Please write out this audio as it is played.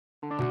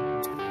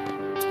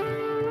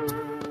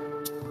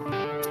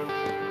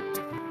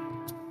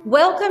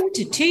Welcome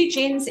to Two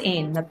Gins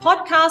In, the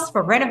podcast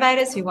for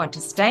renovators who want to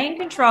stay in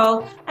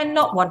control and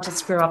not want to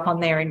screw up on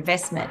their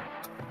investment.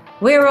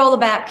 We're all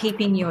about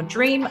keeping your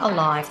dream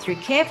alive through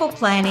careful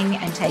planning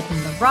and taking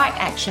the right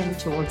action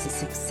towards the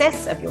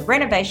success of your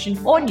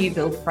renovation or new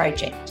build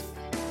project.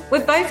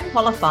 We're both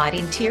qualified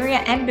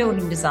interior and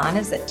building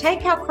designers that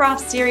take our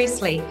craft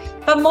seriously,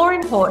 but more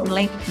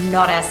importantly,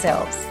 not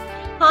ourselves.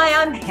 Hi,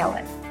 I'm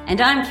Helen. And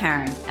I'm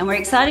Karen, and we're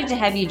excited to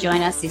have you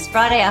join us this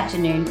Friday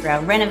afternoon for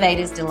our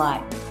Renovators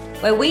Delight,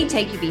 where we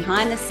take you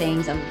behind the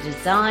scenes of the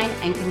design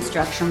and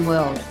construction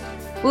world.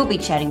 We'll be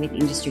chatting with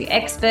industry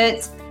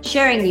experts,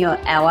 sharing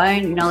our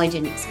own knowledge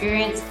and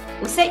experience.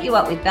 We'll set you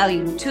up with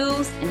valuable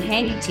tools and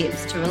handy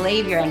tips to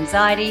relieve your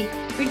anxiety,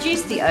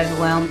 reduce the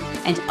overwhelm,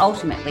 and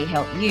ultimately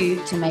help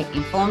you to make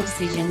informed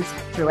decisions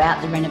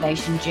throughout the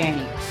renovation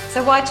journey.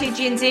 So why Two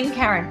Gins In,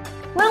 Karen?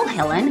 Well,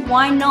 Helen,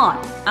 why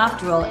not?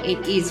 After all,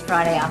 it is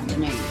Friday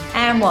afternoon.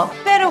 And what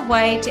better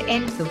way to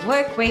end the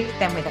work week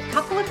than with a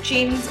couple of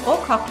gins or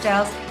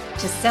cocktails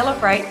to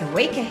celebrate the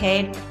week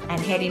ahead and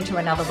head into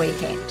another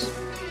weekend.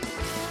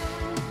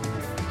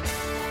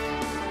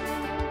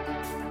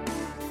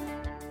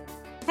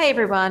 Hey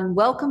everyone,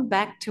 welcome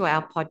back to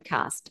our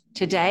podcast.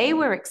 Today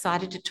we're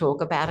excited to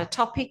talk about a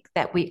topic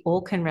that we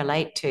all can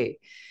relate to,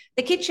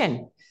 the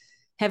kitchen.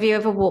 Have you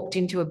ever walked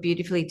into a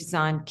beautifully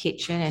designed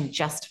kitchen and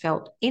just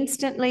felt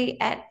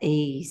instantly at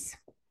ease?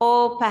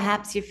 Or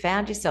perhaps you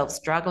found yourself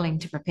struggling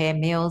to prepare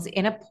meals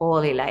in a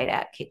poorly laid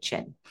out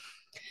kitchen.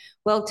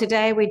 Well,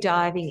 today we're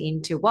diving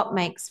into what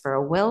makes for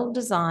a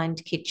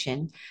well-designed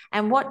kitchen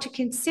and what to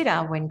consider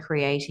when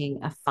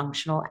creating a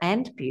functional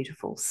and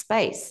beautiful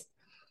space.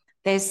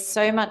 There's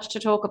so much to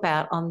talk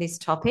about on this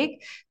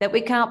topic that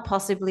we can't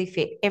possibly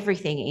fit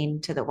everything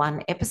into the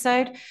one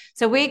episode.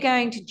 So we're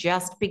going to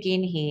just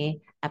begin here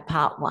at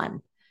part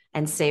one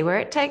and see where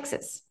it takes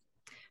us,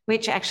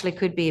 which actually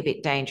could be a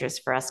bit dangerous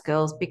for us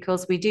girls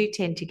because we do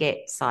tend to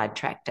get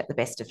sidetracked at the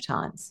best of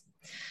times.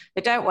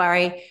 But don't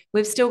worry,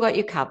 we've still got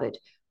you covered.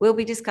 We'll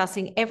be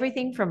discussing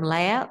everything from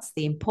layouts,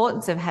 the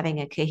importance of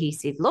having a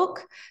cohesive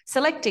look,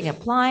 selecting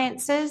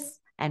appliances,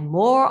 and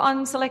more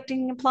on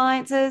selecting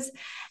appliances,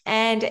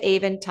 and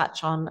even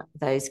touch on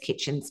those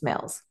kitchen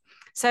smells.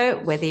 So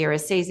whether you're a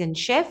seasoned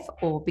chef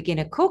or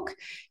beginner cook,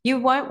 you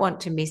won't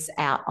want to miss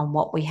out on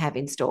what we have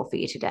in store for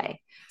you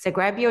today. So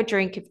grab your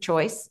drink of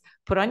choice,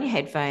 put on your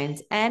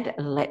headphones, and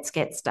let's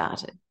get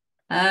started.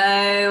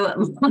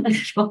 Oh my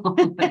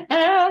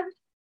God.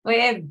 We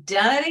have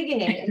done it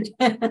again.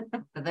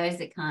 For those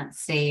that can't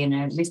see and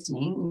are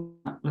listening,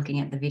 not looking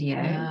at the video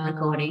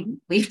recording,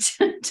 we've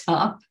turned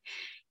up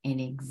in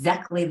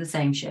exactly the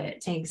same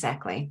shirt.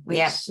 Exactly.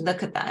 Yeah,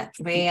 look at that.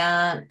 We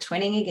are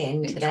twinning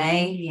again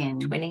today.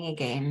 Twinning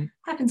again.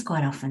 Happens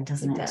quite often,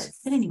 doesn't it? It does.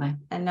 But anyway.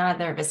 And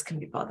neither of us can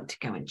be bothered to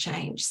go and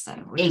change.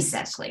 So we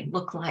exactly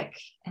look like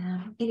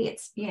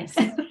idiots. Yes.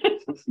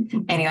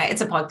 Anyway,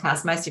 it's a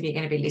podcast. Most of you are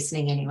going to be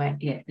listening anyway.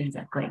 Yeah,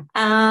 exactly.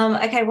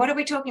 Okay, what are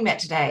we talking about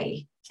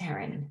today,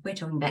 Karen? We're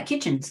talking about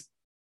kitchens.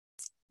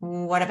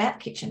 What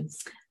about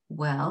kitchens?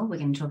 Well, we're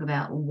going to talk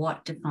about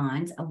what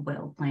defines a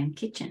well-planned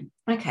kitchen.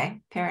 Okay,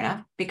 fair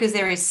enough. Because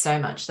there is so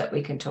much that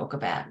we can talk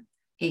about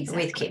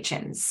with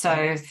kitchens.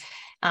 So,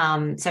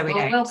 a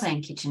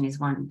well-planned kitchen is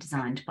one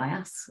designed by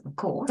us, of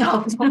course.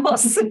 Oh, of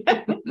course.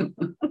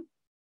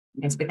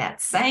 It's without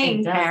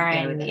saying,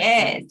 Karen.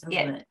 Yes.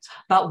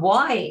 But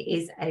why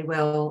is a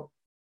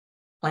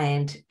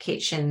well-planned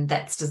kitchen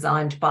that's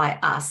designed by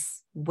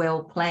us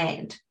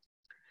well-planned?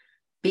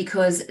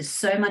 Because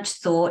so much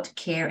thought,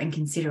 care, and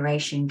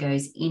consideration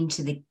goes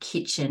into the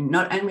kitchen,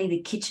 not only the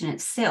kitchen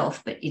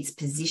itself, but its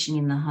position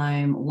in the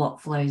home,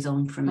 what flows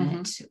on from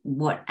it,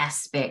 what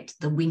aspect,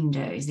 the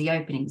windows, the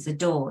openings, the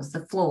doors,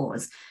 the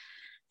floors,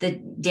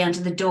 down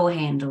to the door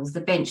handles,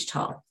 the bench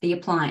top, the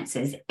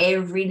appliances,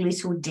 every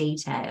little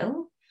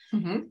detail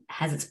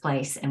has its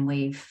place, and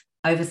we've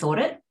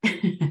overthought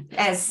it.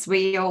 As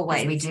we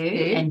always do,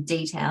 and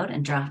detailed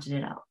and drafted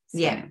it up. So.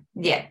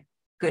 Yeah.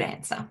 Good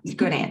answer.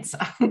 Good answer.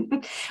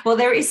 Well,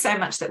 there is so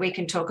much that we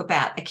can talk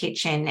about the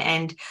kitchen,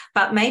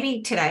 but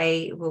maybe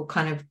today we'll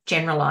kind of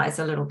generalize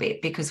a little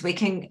bit because we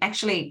can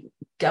actually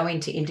go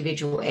into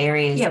individual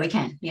areas. Yeah, we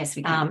can. Yes,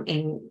 we can.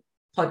 In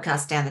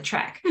podcasts down the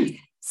track.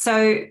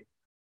 So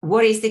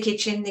what is the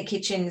kitchen? The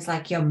kitchen is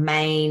like your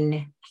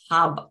main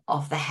hub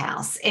of the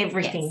house.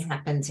 Everything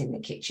happens in the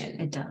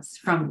kitchen. It does.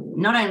 From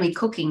not only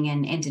cooking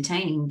and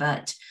entertaining,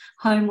 but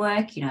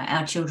homework. You know,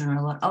 our children are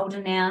a lot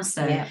older now,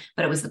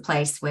 but it was the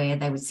place where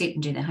they would sit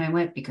and do their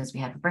homework because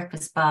we have a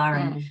breakfast bar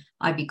and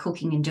I'd be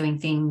cooking and doing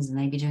things and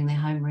they'd be doing their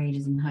home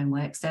readers and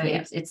homework. So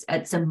it's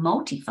a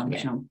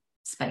multifunctional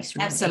space.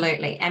 Really.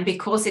 Absolutely. And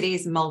because it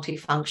is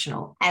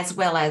multifunctional, as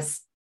well as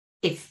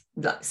if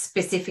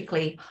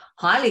specifically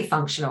highly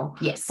functional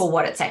for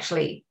what it's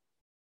actually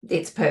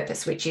its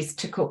purpose, which is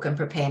to cook and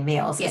prepare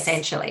meals,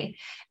 essentially.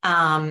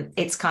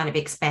 It's kind of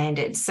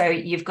expanded. So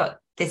you've got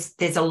this,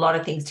 there's a lot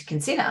of things to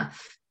consider.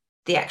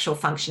 The actual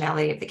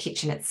functionality of the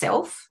kitchen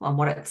itself and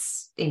what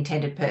its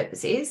intended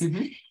purpose is,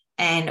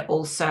 and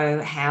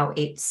also how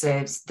it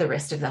serves the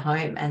rest of the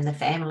home and the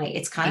family.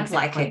 It's kind of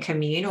like a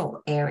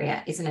communal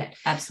area, isn't it?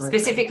 Absolutely.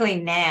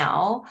 Specifically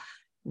now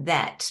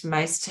that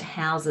most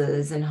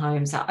houses and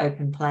homes are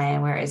open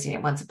plan, whereas,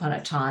 once upon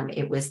a time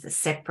it was the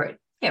separate.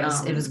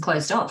 Yeah, it was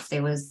closed off.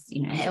 There was,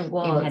 it had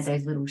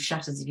those little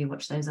shutters if you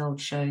watch those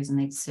old shows, and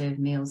they'd serve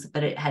meals,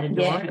 but it had a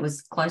door and it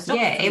was closed off.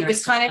 Yeah, it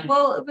was kind of,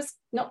 it was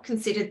not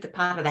considered the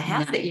part of the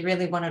house that you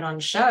really wanted on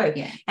show.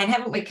 Yeah. And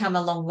haven't we come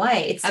a long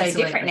way? It's so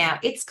different now.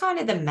 It's kind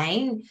of the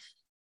main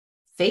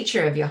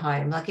feature of your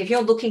home. Like if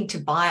you're looking to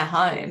buy a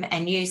home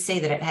and you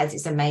see that it has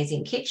this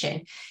amazing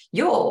kitchen,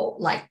 you're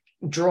like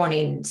drawn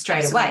in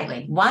straight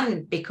away.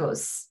 One,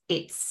 because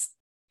it's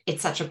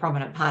such a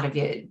prominent part of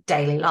your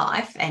daily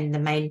life and the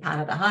main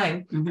part of the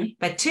home. Mm-hmm.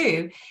 But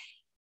two,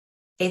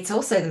 it's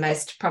also the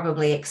most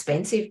probably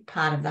expensive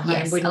part of the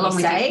home, wouldn't you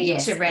say,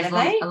 to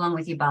renovate? Along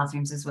with your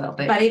bathrooms as well.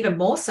 But even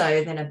more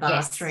so than a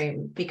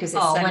bathroom, because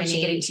it's once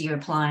you get into your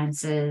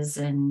appliances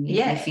and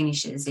your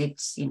finishes,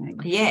 it's,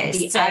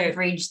 the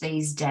average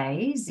these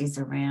days is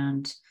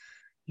around,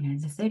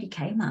 the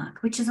 30K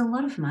mark, which is a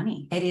lot of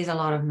money. It is a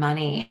lot of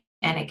money,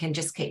 and it can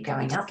just keep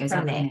going up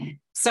from there.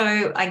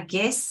 So I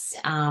guess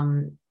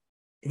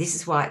this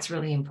is why it's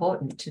really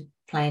important to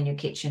plan your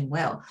kitchen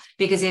well,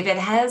 because if it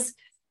has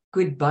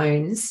good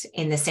bones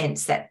in the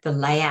sense that the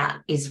layout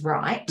is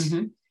right,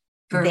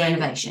 for a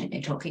renovation,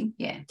 you're talking,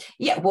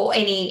 well,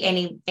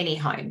 any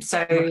home.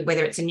 So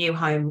whether it's a new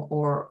home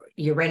or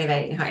you're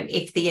renovating a home,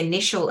 if the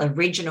initial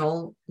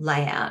original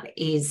layout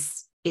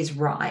is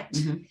right,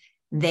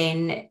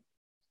 then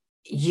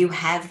you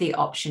have the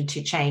option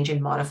to change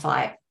and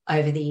modify it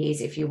over the years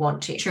if you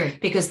want to. True.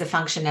 Because the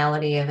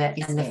functionality of it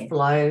and the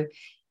flow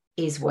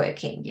is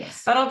working.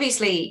 Yes. But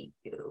obviously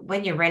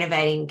when you're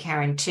renovating,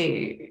 Karen,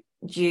 too,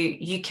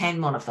 you can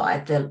modify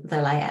the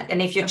layout.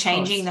 And if you're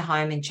changing the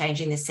home and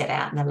changing the set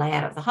out and the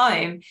layout of the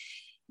home,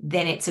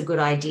 then it's a good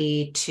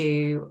idea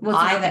to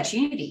either an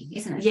opportunity,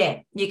 isn't it? Yeah,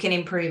 you can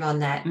improve on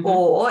that.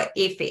 Or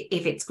if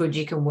it's good,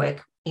 you can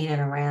work in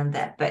and around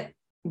that. But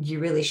you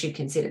really should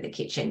consider the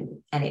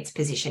kitchen and its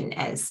position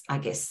as, I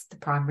guess, the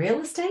prime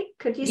real estate,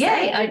 could you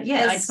say?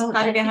 As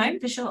part of your home?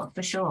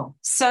 For sure.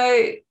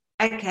 So,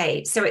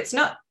 okay, so it's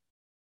not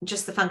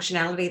just the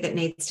functionality that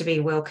needs to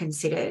be well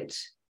considered.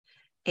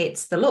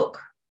 It's the look.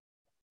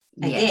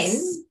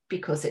 Again,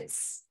 because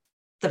it's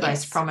the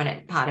most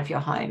prominent part of your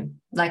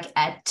home. Like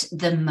at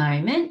the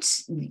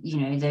moment,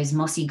 those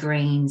mossy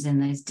greens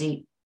and those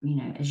deep,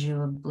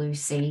 azure blue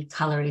sea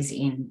colour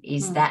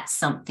is that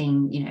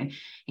something,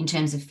 in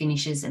terms of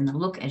finishes and the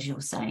look, as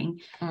you're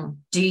saying,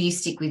 do you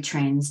stick with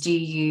trends? Do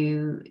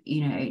you,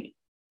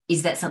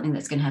 is that something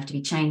that's going to have to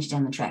be changed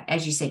down the track?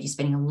 As you said, you're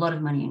spending a lot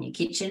of money on your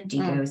kitchen. Do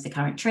you go with the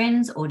current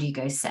trends or do you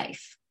go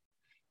safe?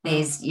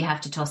 You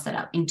have to toss that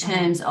up in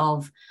terms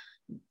of,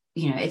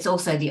 it's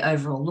also the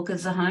overall look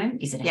of the home.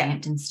 Is it a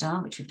Hampton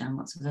style, which we've done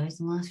lots of those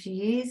in the last few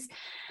years?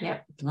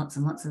 Yep. Lots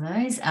and lots of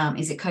those.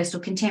 Is it coastal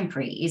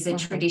contemporary? Is it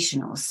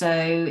traditional?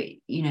 So,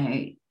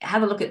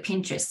 have a look at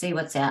Pinterest, see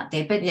what's out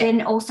there. But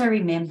then also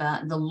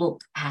remember the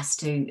look has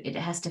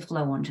to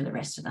flow onto the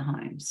rest of the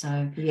home.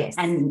 So, yes.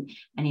 And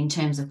in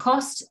terms of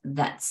cost,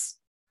 that's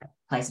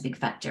plays a big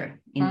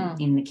factor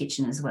in the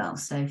kitchen as well.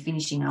 So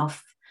finishing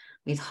off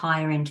with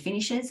higher end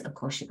finishes, of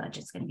course your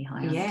budget's going to be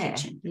higher on the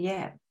kitchen.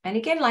 Yeah. And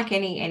again, like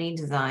any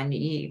design,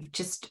 you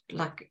just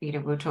like, we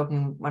were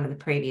talking one of the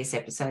previous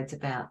episodes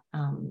about,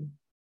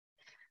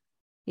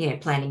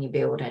 planning your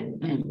build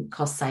and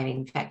cost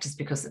saving factors,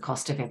 because the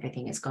cost of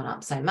everything has gone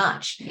up so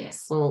much.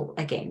 Yes. Well,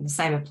 again, the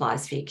same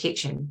applies for your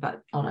kitchen,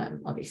 but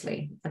on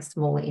obviously a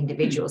smaller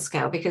individual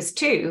scale, because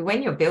too,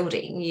 when you're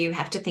building, you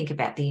have to think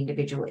about the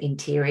individual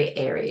interior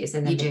areas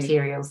and the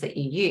materials that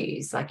you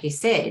use. Like you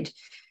said,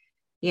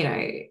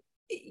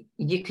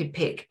 you could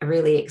pick a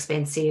really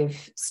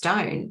expensive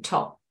stone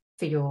top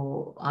for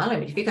your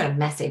island. If you've got a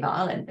massive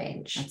island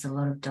bench, that's a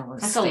lot of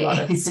dollars. That's a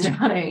lot of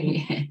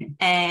stone.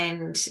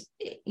 And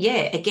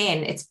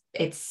again,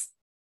 it's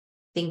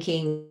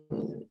thinking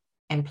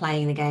and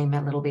playing the game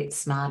a little bit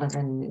smarter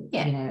than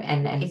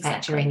and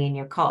factoring in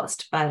your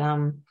cost. But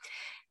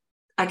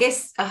I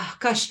guess,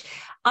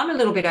 I'm a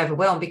little bit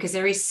overwhelmed because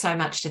there is so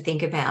much to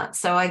think about.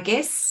 So I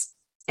guess,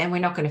 and we're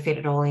not going to fit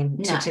it all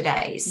into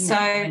today. So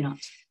we're not.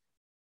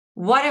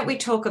 Why don't we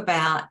talk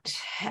about,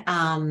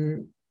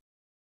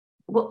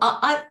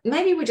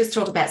 maybe we'll just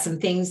talk about some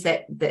things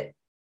that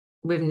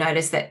we've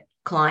noticed that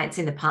clients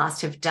in the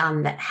past have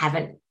done that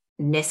haven't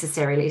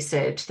necessarily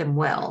served them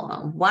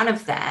well. One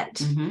of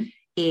that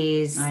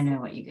is... I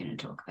know what you're going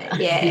to talk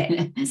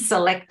about.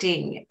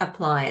 Selecting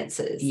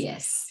appliances.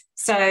 Yes.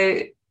 So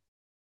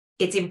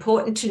it's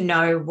important to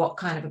know what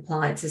kind of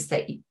appliances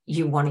that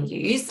you want to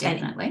use.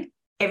 Definitely. And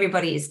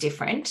everybody is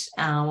different.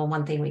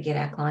 One thing we get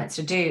our clients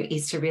to do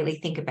is to really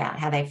think about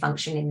how they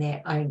function in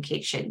their own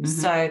kitchen.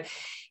 So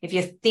if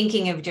you're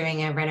thinking of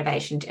doing a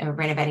renovation or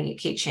renovating your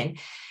kitchen,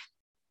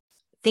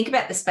 think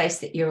about the space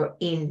that you're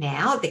in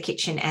now, the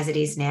kitchen as it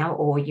is now,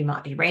 or you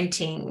might be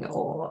renting,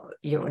 or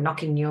you're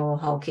knocking your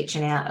whole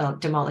kitchen out or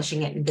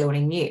demolishing it and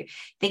building new.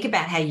 Think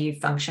about how you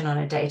function on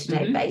a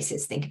day-to-day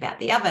basis. Think about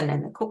the oven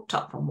and the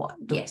cooktop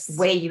and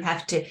where you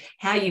have to,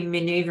 how you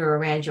maneuver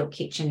around your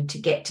kitchen to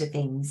get to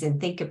things, and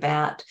think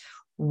about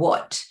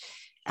what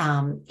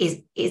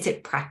is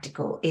it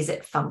practical? Is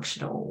it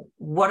functional?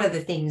 What are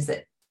the things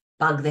that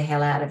bug the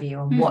hell out of you,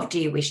 and what do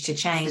you wish to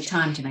change? It's the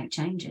time to make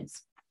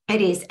changes.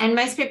 It is. And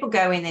most people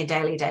go in their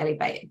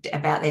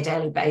about their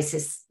daily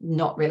basis,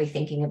 not really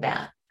thinking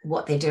about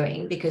what they're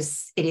doing,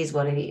 because it is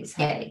what it is.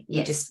 Hey,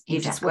 you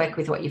just work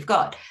with what you've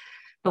got.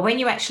 But when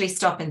you actually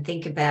stop and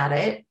think about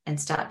it and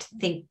start to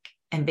think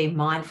and be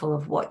mindful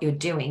of what you're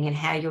doing and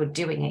how you're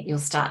doing it, you'll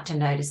start to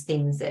notice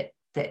things that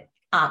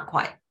aren't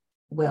quite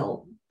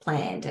well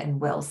planned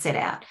and well set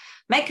out.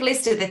 Make a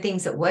list of the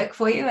things that work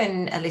for you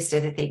and a list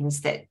of the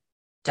things that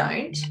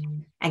don't,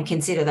 and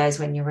consider those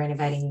when you're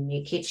renovating a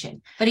new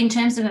kitchen. But in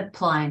terms of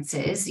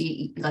appliances,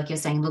 like you're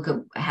saying, look at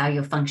how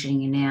you're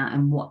functioning now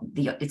and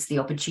it's the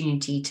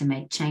opportunity to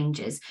make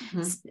changes.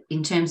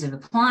 In terms of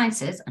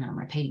appliances, and I'm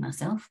repeating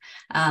myself,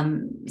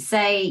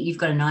 say you've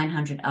got a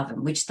 900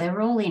 oven, which they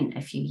were all in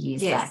a few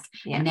years back,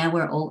 and now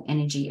we're all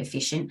energy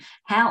efficient.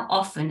 How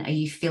often are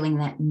you filling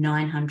that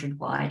 900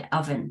 wide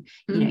oven?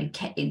 You know,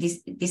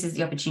 this is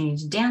the opportunity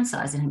to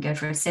downsize it and go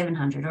for a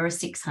 700 or a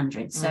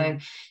 600. So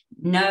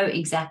know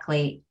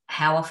exactly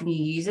how often you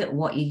use it,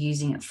 what you're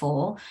using it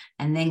for,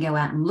 and then go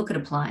out and look at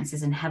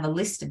appliances and have a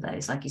list of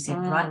those. Like you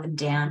said, write them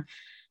down,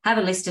 have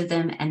a list of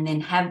them, and then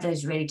have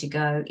those ready to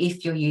go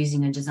if you're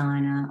using a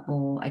designer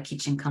or a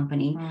kitchen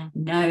company.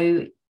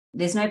 No,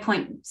 there's no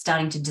point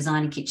starting to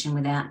design a kitchen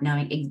without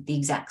knowing the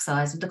exact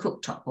size of the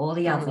cooktop or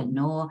the oven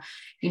or,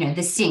 you know,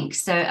 the sink.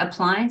 So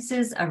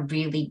appliances are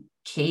really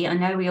key. I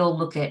know we all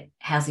look at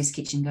how's this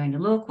kitchen going to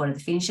look, what are the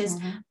finishes.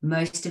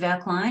 Most of our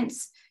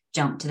clients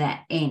jump to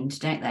that end,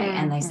 don't they?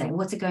 And they say,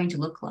 what's it going to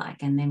look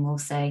like? And then we'll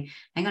say,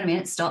 hang on a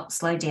minute, stop,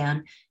 slow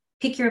down,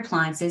 pick your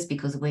appliances,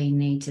 because we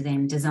need to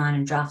then design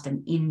and draft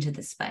them into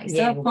the space.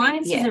 So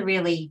appliances are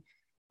really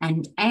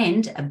and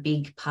a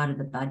big part of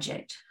the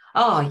budget.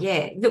 Oh,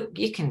 yeah. Look,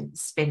 you can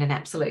spend an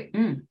absolute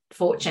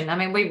fortune. I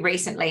mean, we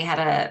recently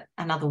had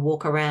another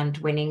walk around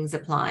Winnings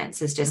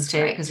appliances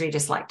because we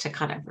just like to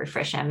kind of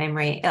refresh our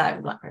memory,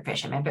 not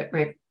refresh our memory,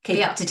 but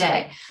keep up to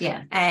date.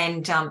 Yeah.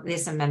 And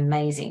there's some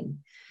amazing.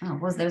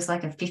 Oh, there was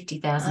like a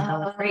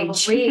 $50,000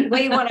 fridge.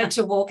 We wanted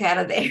to walk out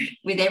of there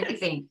with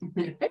everything.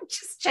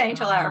 Just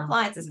change all our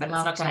appliances, but it's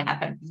not going to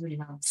happen.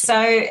 So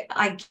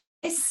I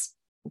guess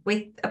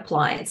with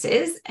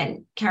appliances,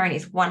 and Karen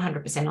is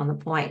 100% on the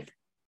point,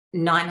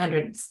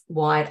 900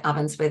 wide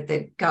ovens with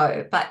the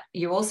go, but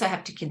you also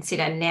have to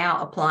consider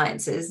now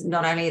appliances,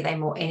 not only are they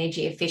more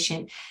energy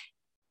efficient,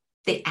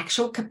 the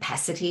actual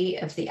capacity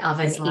of the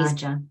oven is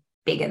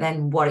bigger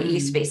than what it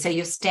used to be. So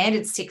your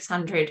standard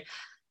 600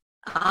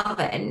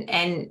 oven,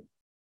 and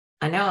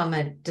I know I'm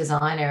a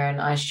designer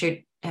and I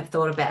should have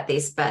thought about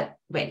this, but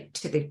went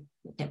to the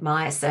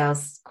Myer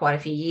sales quite a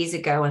few years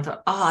ago and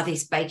thought, oh,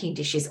 this baking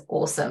dish is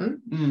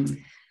awesome.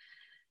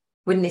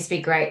 Wouldn't this be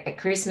great at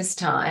Christmas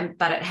time?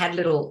 But it had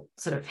little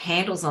sort of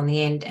handles on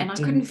the end, and I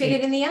couldn't fit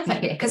it in the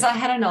oven because I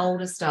had an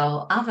older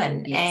style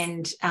oven.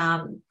 And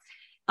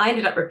I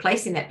ended up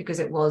replacing that because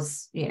it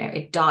was, you know,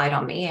 it died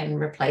on me, and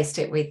replaced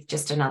it with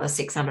just another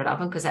 600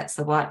 oven because that's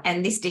the one.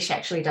 And this dish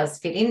actually does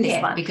fit in this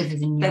one because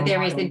it's but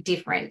there is a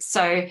difference.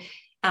 So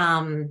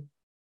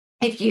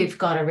if you've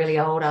got a really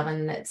old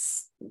oven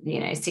that's, you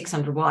know,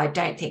 600 wide,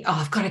 don't think, oh,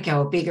 I've got to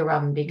go a bigger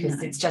oven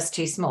because it's just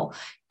too small.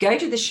 Go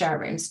to the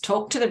showrooms,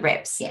 talk to the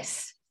reps,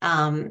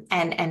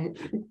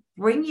 and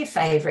bring your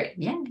favourite.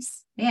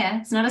 Yes,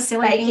 yeah, it's not a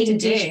silly thing to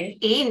do.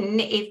 In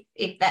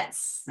if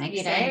that's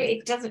makes sense.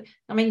 It doesn't.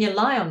 I mean, you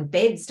lie on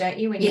beds, don't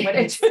you? When you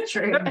want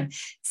to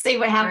see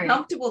how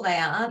comfortable they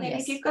are. Then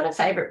if you've got a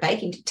favourite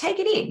baking, take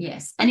it in.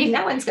 Yes, and if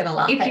no one's going to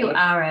laugh. If you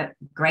are a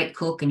great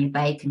cook and you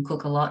bake and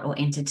cook a lot or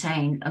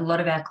entertain, a lot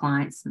of our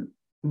clients,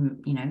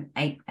 you know,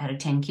 8 out of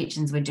 10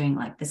 kitchens, we're doing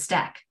like the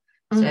stack.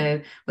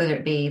 So whether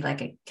it be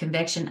like a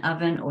convection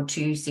oven or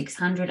 2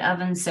 600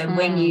 ovens. So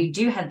when you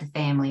do have the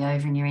family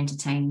over and you're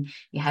entertaining,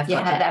 you have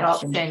got that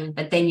option.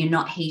 But then you're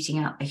not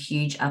heating up a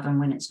huge oven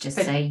when it's just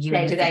say you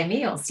day-to-day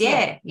meals.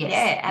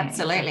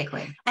 Absolutely.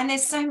 Exactly. And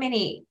there's so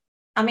many.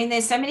 I mean,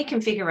 there's so many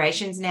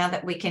configurations now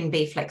that we can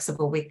be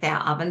flexible with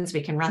our ovens.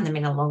 We can run them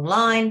in a long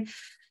line,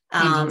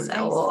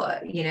 or,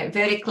 you know,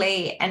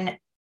 vertically. And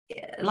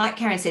like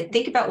Karen said,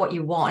 think about what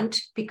you want,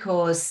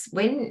 because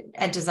when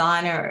a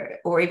designer,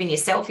 or even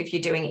yourself, if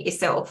you're doing it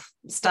yourself,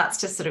 starts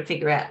to sort of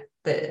figure out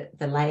the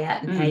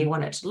layout and how you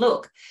want it to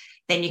look,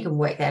 then you can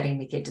work that in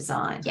with your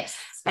design. Yes.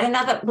 And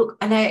another, look,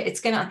 I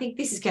think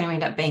this is going to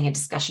end up being a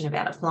discussion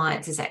about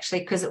appliances,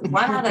 actually, because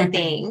one other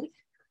thing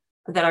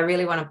that I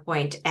really want to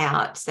point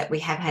out that we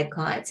have had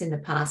clients in the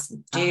past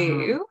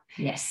do.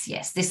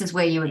 Yes. This is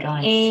where you were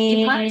going.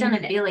 You plugged on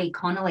a Billy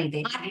Connolly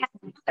there.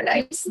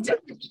 I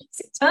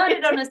started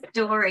it on a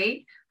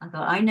story. I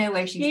thought, I know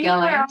where she's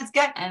going. Where I was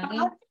going.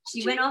 And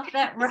she went off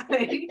that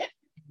road.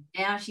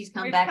 Now she's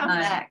come We've back come home.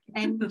 back.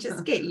 And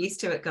just get used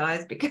to it,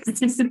 guys, because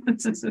this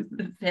is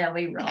how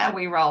we roll. how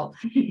we roll.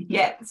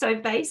 Yeah. So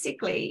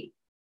basically,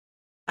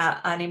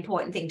 an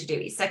important thing to do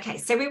is, okay,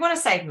 so we want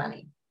to save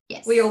money.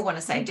 Yes. We all want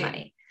to save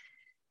money.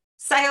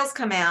 Sales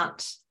come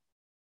out.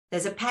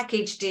 There's a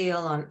package deal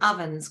on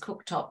ovens,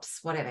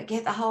 cooktops, whatever.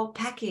 Get the whole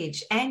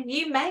package. And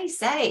you may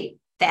save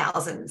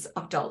thousands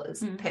of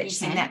dollars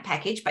purchasing that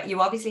package, but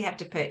you obviously have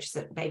to purchase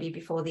it maybe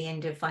before the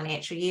end of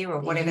financial year or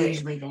whatever.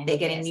 Usually then, they're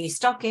getting new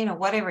stock in or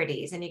whatever it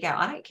is. And you go,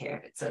 I don't care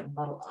if it's an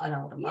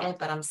older model,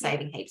 but I'm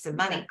saving heaps of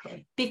money.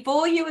 Exactly.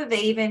 Before you have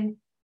even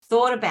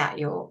thought about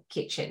your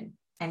kitchen.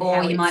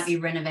 Or you might be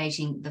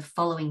renovating the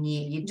following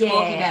year. You're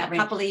talking about a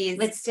couple of years.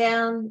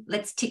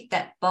 Let's tick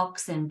that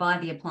box and buy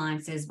the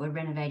appliances. We're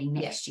renovating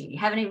next year. You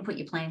haven't even put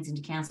your plans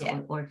into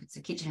council, or if it's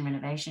a kitchen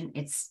renovation,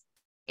 it's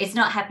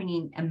not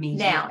happening immediately.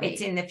 Now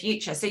it's in the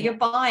future. So you're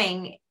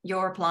buying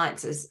your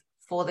appliances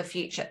for the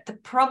future. The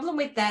problem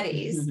with that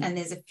is, and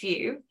there's a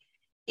few,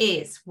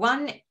 is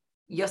one,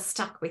 you're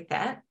stuck with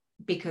that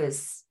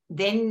because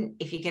then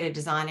if you get a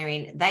designer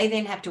in, they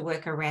then have to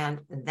work around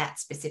that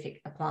specific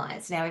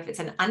appliance. Now, if it's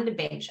an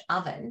underbench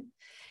oven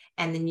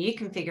and the new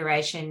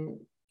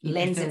configuration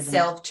lends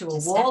itself to a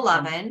wall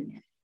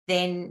oven,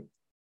 then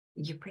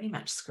you're pretty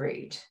much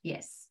screwed.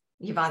 Yes.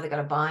 You've either got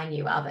to buy a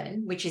new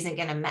oven, which isn't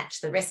going to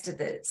match the rest of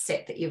the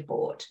set that you've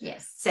bought.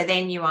 Yes. So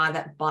then you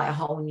either buy a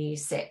whole new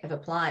set of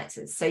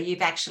appliances. So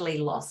you've actually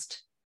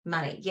lost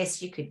money.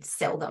 Yes, you could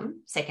sell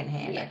them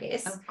secondhand, I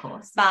guess. Of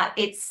course. But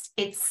it's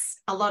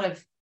a lot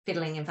of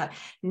fiddling and fun.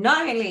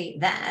 Not only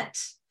that,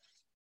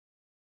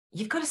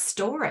 you've got to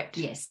store it.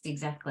 Yes,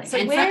 exactly.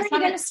 So where are you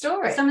going to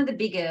store it? Some of the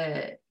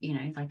bigger,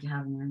 like you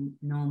have in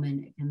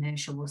Norman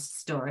commercial will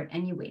store it,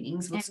 and your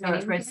Winnings will store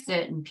it for a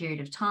certain period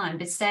of time.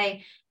 But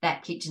say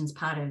that kitchen's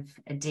part of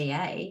a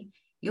DA,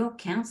 your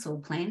council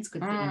plans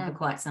could fit in for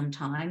quite some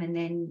time, and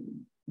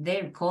then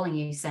they're calling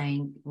you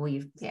saying, well,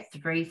 you've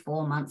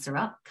 3-4 months are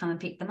up, come and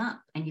pick them up,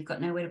 and you've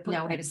got nowhere to put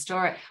them. Nowhere to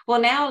store it. Well,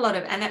 now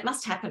and it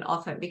must happen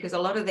often because a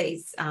lot of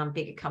these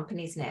bigger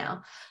companies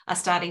now are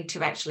starting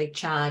to actually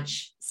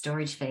charge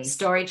storage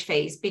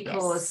fees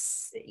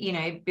because,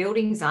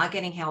 buildings are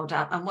getting held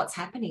up, and what's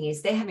happening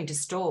is they're having to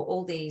store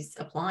all these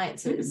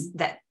appliances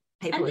that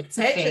people have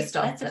purchased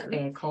off them. That's a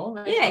fair call.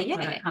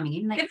 Coming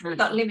in. They've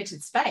got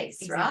limited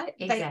space, right?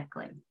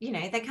 Exactly.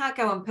 They can't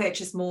go and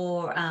purchase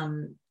more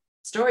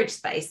storage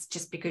space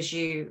just because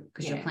your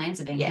plans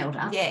are being held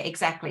up. Yeah,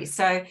 exactly.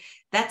 So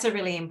that's a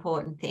really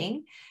important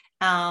thing.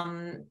 But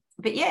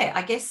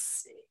I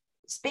guess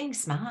it's being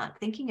smart,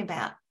 thinking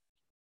about,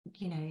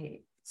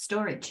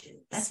 storage.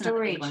 That's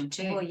storage. Another big one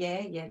too.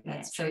 Oh,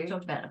 that's true. So we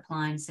talked about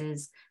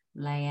appliances,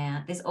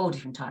 layout. There's all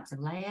different types of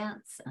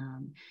layouts.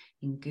 You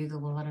can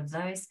Google a lot of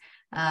those.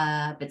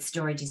 But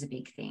storage is a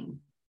big thing.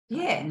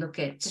 Yeah, look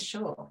at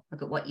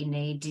what you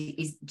need.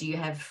 Do you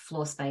have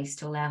floor space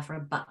to allow for a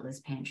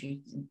butler's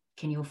pantry?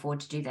 Can you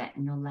afford to do that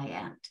in your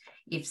layout?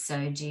 If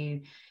so, do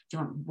you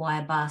want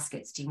wire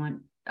baskets? Do you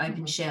want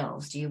open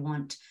shelves? Do you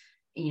want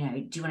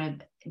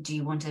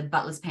a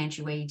butler's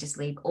pantry where you just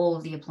leave all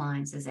of the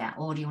appliances out,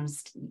 or do you want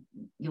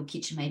your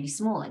kitchen may be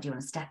smaller? Do you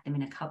want to stack them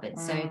in a cupboard?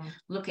 So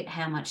look at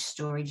how much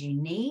storage you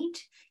need.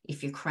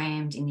 If you're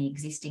crammed in the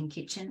existing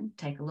kitchen,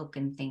 take a look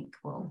and think,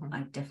 well,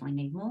 I definitely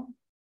need more.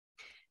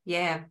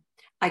 Yeah,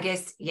 I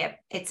guess,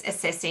 it's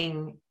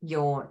assessing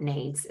your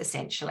needs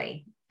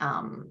essentially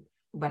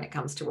when it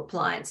comes to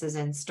appliances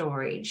and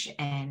storage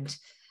and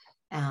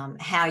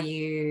how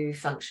you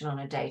function on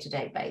a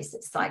day-to-day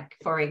basis. Like,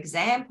 for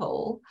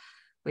example,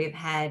 we've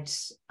had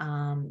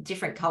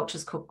different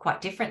cultures cook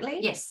quite differently.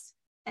 Yes.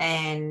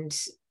 And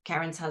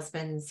Karen's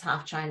husband's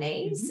half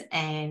Chinese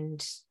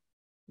and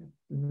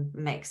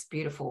makes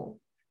beautiful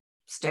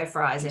stir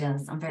fries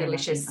and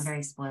delicious. I'm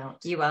very spoiled.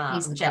 You are.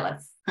 I'm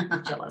jealous.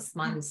 I'm jealous.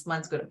 Mine's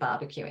good at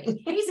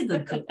barbecuing. He's a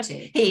good cook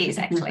too. He is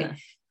actually.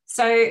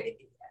 So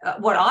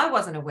what I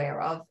wasn't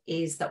aware of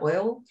is the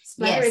oil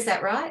splatter. Is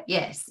that right?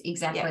 Yes,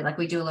 exactly. Like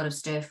we do a lot of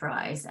stir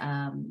fries.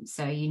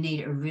 So you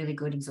need a really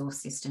good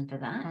exhaust system for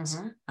that.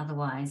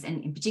 Otherwise,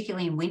 and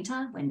particularly in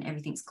winter when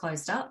everything's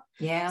closed up.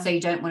 Yeah. So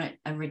you don't want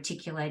a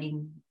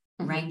reticulating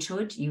range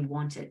hood. You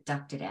want it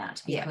ducted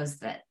out because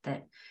that.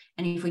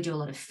 And if we do a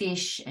lot of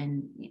fish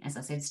and, as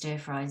I said, stir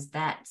fries,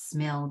 that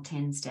smell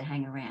tends to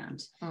hang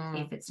around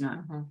if it's not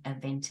a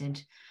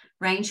vented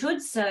range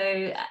hood.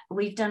 So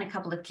we've done a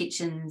couple of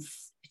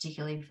kitchens,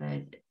 particularly for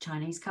a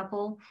Chinese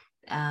couple,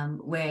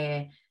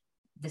 where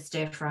the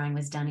stir frying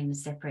was done in a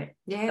separate.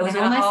 Yeah, it was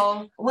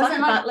almost like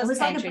a butler's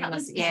pantry. It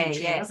was,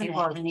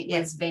 and it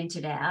was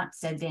vented out.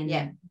 So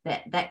then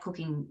that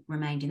cooking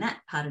remained in that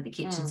part of the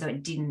kitchen, so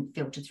it didn't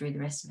filter through the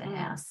rest of the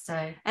house.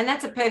 So, and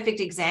that's a perfect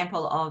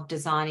example of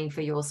designing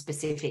for your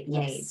specific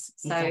needs.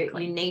 So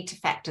you need to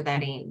factor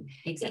that in.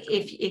 Exactly.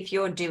 If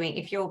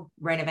you're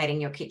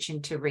renovating your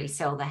kitchen to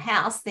resell the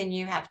house, then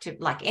you have to,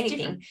 like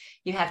anything,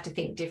 you have to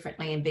think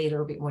differently and be a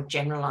little bit more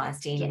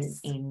generalized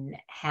in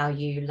how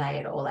you lay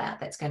it all out.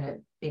 That's going to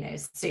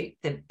suit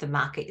the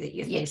market that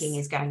you're thinking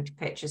is going to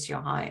purchase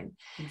your home.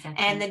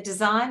 Exactly. And the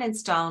design and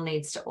style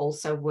needs to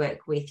also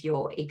work with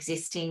your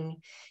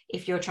existing,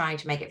 if you're trying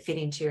to make it fit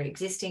into your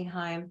existing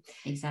home.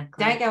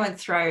 Exactly. Don't go and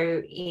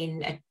throw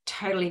in a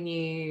totally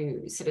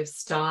new sort of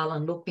style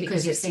and look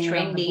because it's seen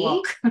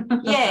trendy.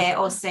 It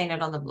or seen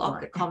it on the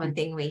block, a common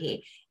thing we hear.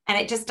 And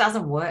it just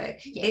doesn't work.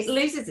 Yes. It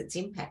loses its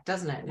impact,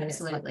 doesn't it?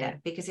 Absolutely.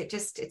 Like because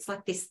it's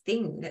like this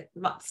thing that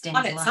stands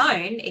on its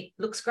own, it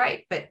looks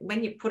great. But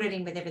when you put it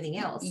in with everything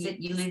else,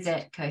 you lose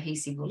that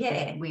cohesive look.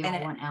 Yeah. We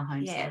all want our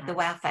homes to have. The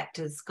wow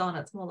factor's gone.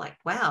 It's more like,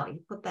 wow,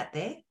 you put that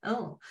there?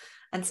 Oh.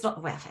 And it's not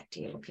the wow factor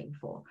you're looking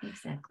for.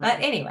 Exactly. But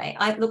anyway,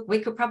 we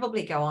could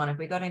probably go on. Have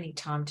we got any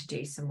time to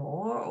do some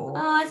more?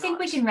 I think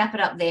we can wrap it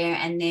up there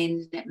and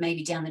then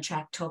maybe down the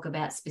track talk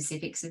about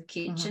specifics of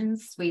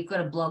kitchens. Mm-hmm. We've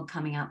got a blog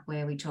coming up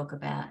where we talk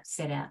about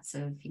setouts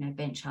of,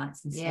 bench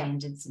heights and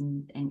standards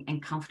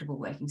and comfortable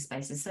working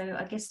spaces. So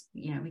I guess,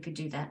 we could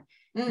do that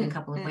in a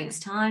couple of weeks'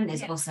 time.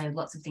 There's also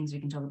lots of things we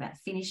can talk about,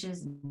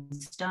 finishes and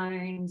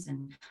stones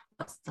and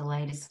what's the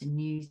latest and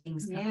new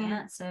things coming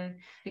out. So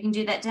we can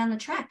do that down the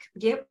track.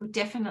 Yep, we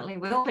definitely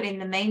will. But in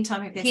the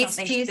meantime, if there's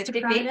something cheers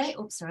specific... to Friday.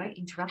 Oops, sorry,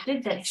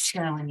 interrupted. That's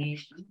so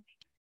unusual.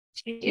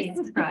 Cheers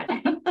to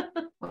Friday.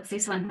 What's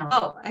this one?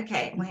 Oh,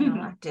 okay. Well,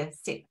 I have to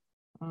sit.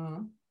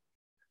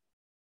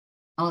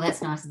 Oh,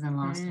 that's nicer than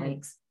last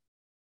week's.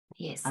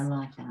 Yes. I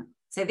like that.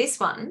 So this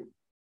one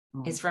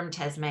is from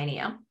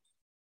Tasmania.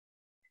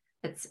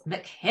 It's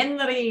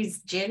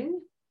McHenry's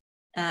Gin,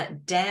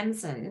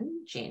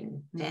 Damson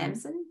Gin.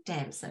 Damson.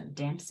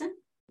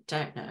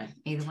 Don't know.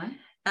 Either way.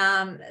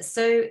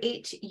 So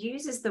it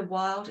uses the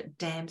wild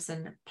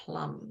damson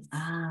plums.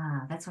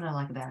 That's what I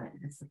like about it.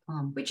 It's the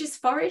plum. Which is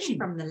foraged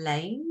from the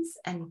lanes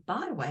and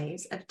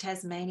byways of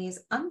Tasmania's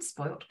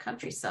unspoilt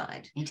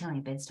countryside. You're telling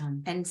me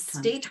bedtime. And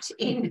steeped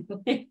in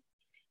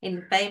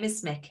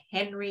famous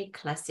McHenry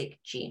classic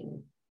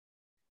gin.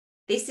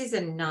 This is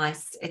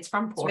it's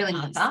from Port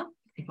Arthur. Nice.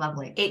 It's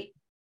lovely.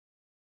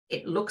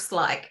 It looks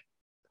like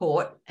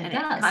port and it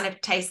kind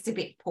of tastes a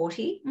bit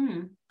porty.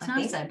 It's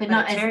nice though, but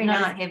not as very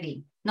not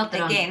heavy. Not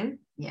that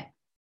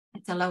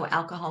it's a lower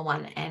alcohol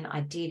one, and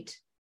I did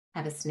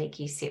have a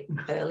sneaky sip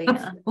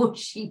earlier.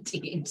 She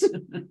did.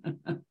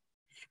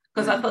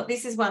 Because I thought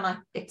this is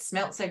one it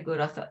smelled so good.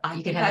 I thought I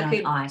could have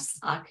it on ice.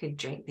 I could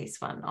drink this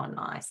one on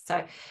ice.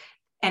 So,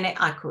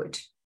 I could.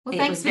 Well,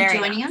 thanks for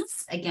joining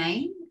us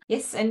again.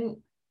 Yes, and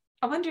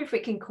I wonder if we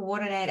can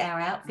coordinate our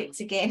outfits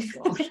again.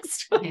 I hope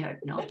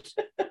not.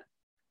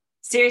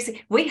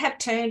 Seriously, we have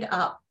turned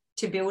up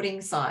to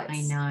building sites.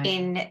 I know.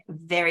 In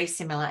very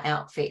similar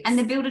outfits. And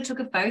the builder took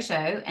a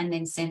photo and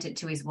then sent it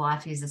to his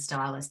wife, who's a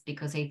stylist,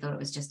 because he thought it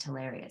was just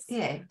hilarious.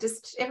 Yeah,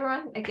 just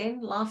everyone,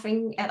 again,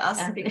 laughing at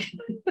us.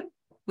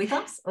 With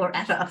us or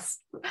at us?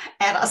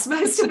 At us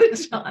most of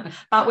the time.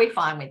 But we're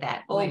fine with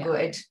that. All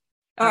good.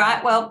 All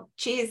right, well,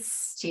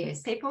 cheers. Cheers,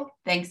 people.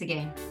 Thanks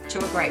again.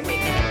 To a great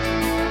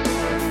weekend.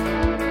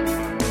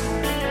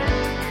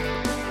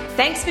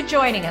 Thanks for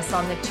joining us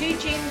on the Two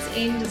Gins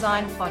in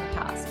Design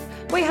podcast.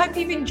 We hope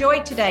you've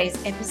enjoyed today's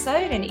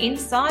episode and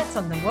insights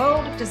on the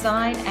world of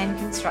design and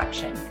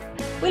construction.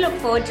 We look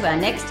forward to our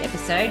next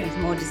episode with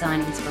more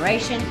design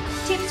inspiration,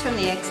 tips from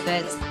the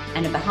experts,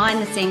 and a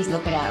behind-the-scenes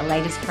look at our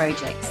latest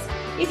projects.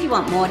 If you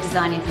want more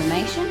design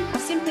information or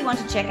simply want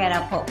to check out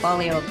our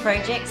portfolio of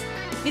projects,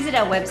 visit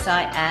our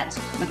website at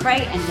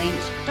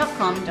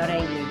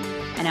mcraeandlynch.com.au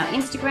and our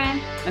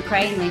Instagram,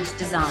 McRae and Lynch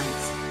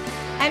Designs.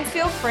 And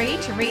feel free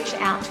to reach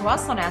out to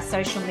us on our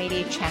social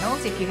media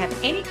channels if you have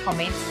any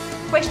comments,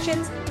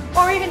 questions,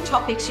 or even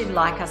topics you'd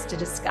like us to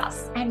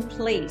discuss. And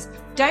please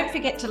don't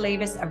forget to leave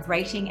us a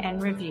rating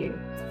and review.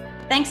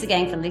 Thanks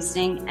again for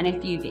listening. And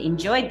if you've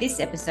enjoyed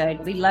this episode,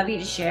 we'd love you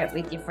to share it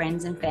with your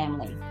friends and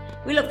family.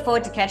 We look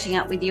forward to catching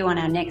up with you on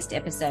our next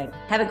episode.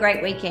 Have a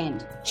great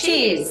weekend.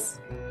 Cheers.